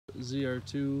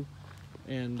ZR2,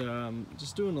 and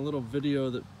just doing a little video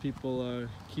that people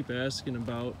keep asking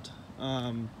about.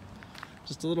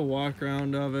 Just a little walk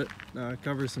around of it,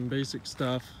 cover some basic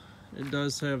stuff. It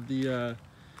does have the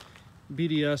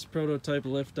BDS prototype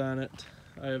lift on it.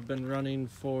 I have been running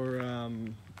for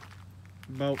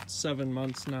about 7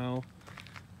 months now,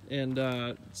 and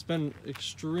it's been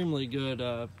extremely good.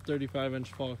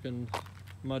 35-inch Falcon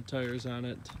mud tires on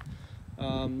it.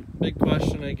 Big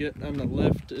question I get on the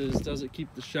lift is, does it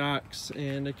keep the shocks?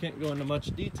 And I can't go into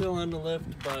much detail on the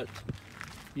lift, but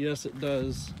yes, it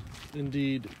does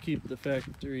indeed keep the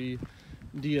factory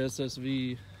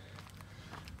DSSV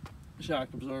shock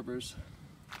absorbers.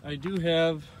 I do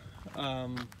have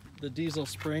the diesel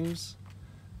springs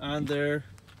on there,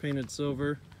 painted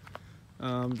silver,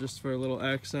 just for a little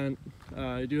accent.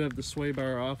 I do have the sway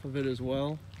bar off of it as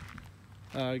well.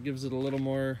 It gives it a little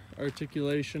more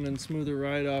articulation and smoother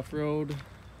ride off-road,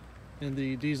 and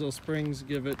the diesel springs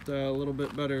give it a little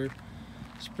bit better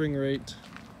spring rate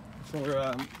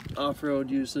for off-road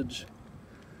usage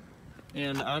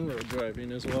and on-road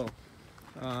driving as well.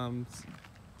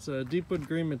 It's a deep wood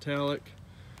green metallic.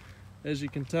 As you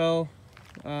can tell,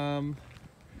 I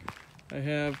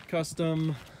have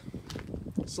custom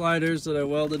sliders that I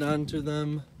welded onto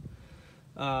them,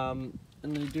 and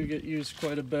they do get used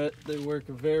quite a bit. They work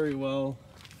very well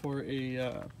for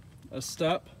a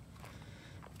step.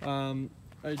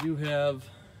 I do have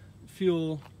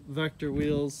fuel vector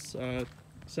wheels,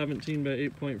 17 by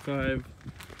 8.5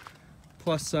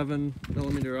 plus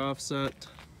 7mm offset.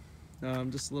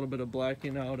 Just a little bit of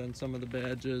blacking out on some of the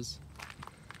badges.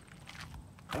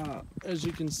 As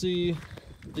you can see,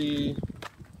 the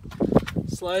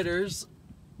sliders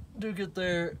do get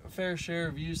their fair share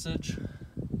of usage,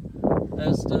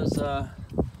 as does the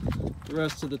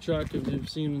rest of the truck. If you've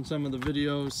seen in some of the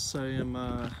videos, I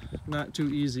am not too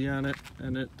easy on it,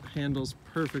 and it handles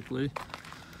perfectly.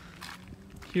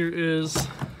 Here is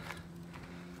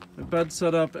my bed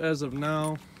setup as of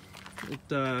now.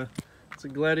 It's a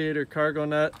Gladiator cargo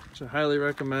net, which I highly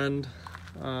recommend.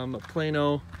 A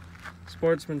Plano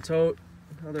Sportsman tote,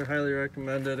 another highly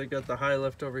recommended. I got the high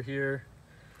lift over here,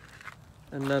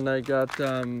 and then I got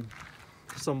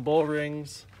some bull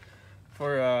rings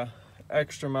for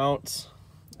extra mounts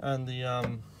on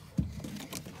the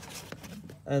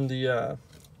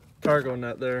cargo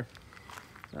net there.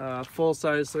 Full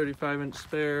size 35-inch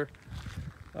spare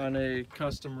on a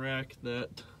custom rack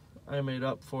that I made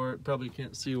up for it. Probably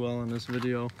can't see well in this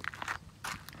video.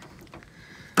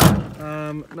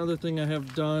 Another thing I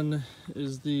have done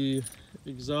is the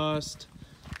exhaust.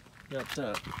 Got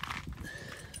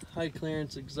high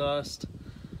clearance exhaust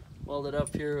welded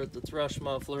up here with the thrush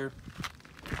muffler.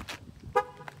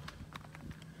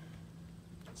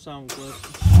 Sound clip.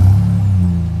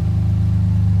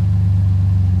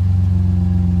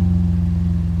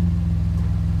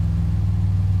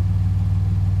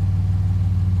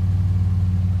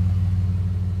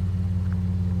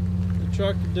 The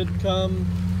truck did come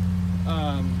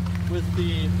with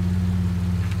the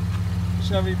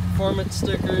Chevy Performance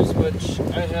stickers, which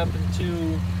I happen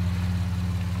to,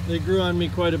 they grew on me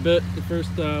quite a bit. The first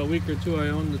week or two I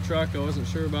owned the truck, I wasn't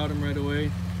sure about them right away,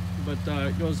 but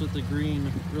it goes with the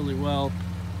green really well.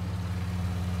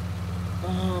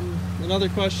 Another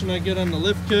question I get on the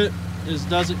lift kit is,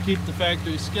 does it keep the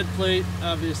factory skid plate?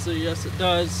 Obviously, yes it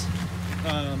does.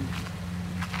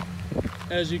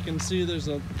 As you can see, there's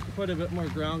quite a bit more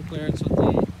ground clearance with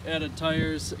the added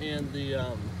tires, and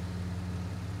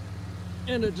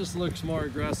it just looks more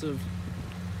aggressive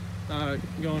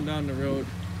going down the road,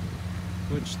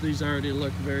 which these already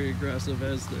look very aggressive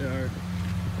as they are.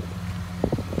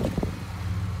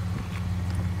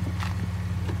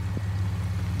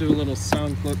 Do a little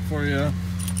sound clip for you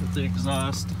with the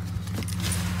exhaust.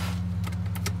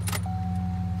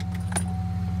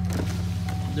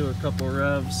 Do a couple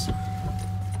revs.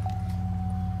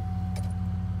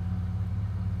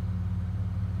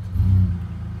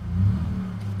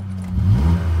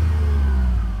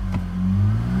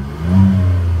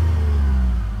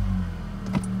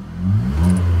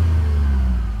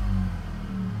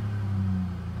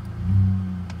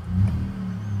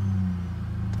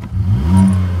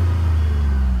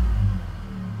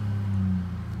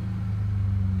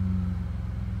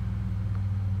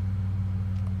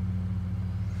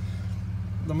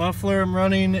 The muffler I'm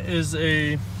running is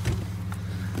a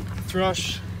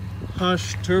Thrush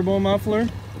Hush turbo muffler.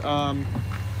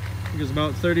 It was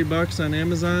about 30 bucks on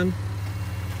Amazon,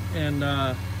 and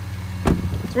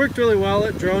it's worked really well.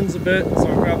 It drones a bit, so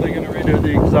I'm probably going to redo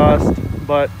the exhaust,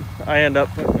 but I end up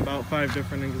putting about 5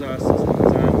 different exhaust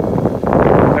systems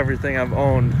on everything I've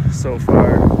owned so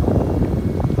far.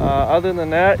 Other than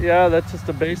that, yeah, that's just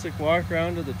a basic walk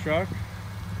around of the truck.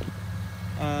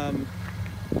 A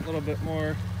little bit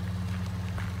more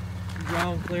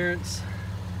ground clearance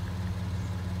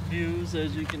views,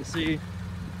 as you can see.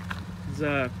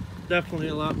 There's definitely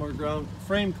a lot more ground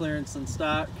frame clearance than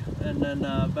stock, and then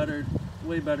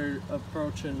way better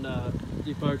approach and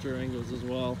departure angles as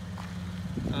well.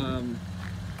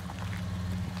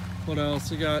 What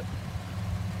else? You got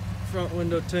front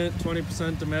window tint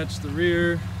 20% to match the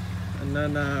rear, and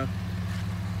then the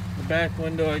back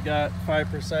window I got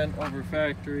 5% over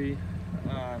factory.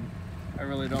 I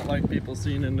really don't like people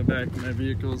seeing in the back of my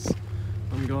vehicles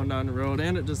when I'm going down the road,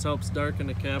 and it just helps darken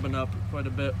the cabin up quite a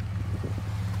bit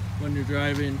when you're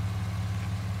driving.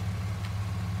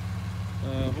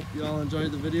 Hope you all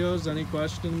enjoyed the videos. Any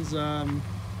questions,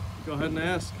 go ahead and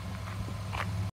ask.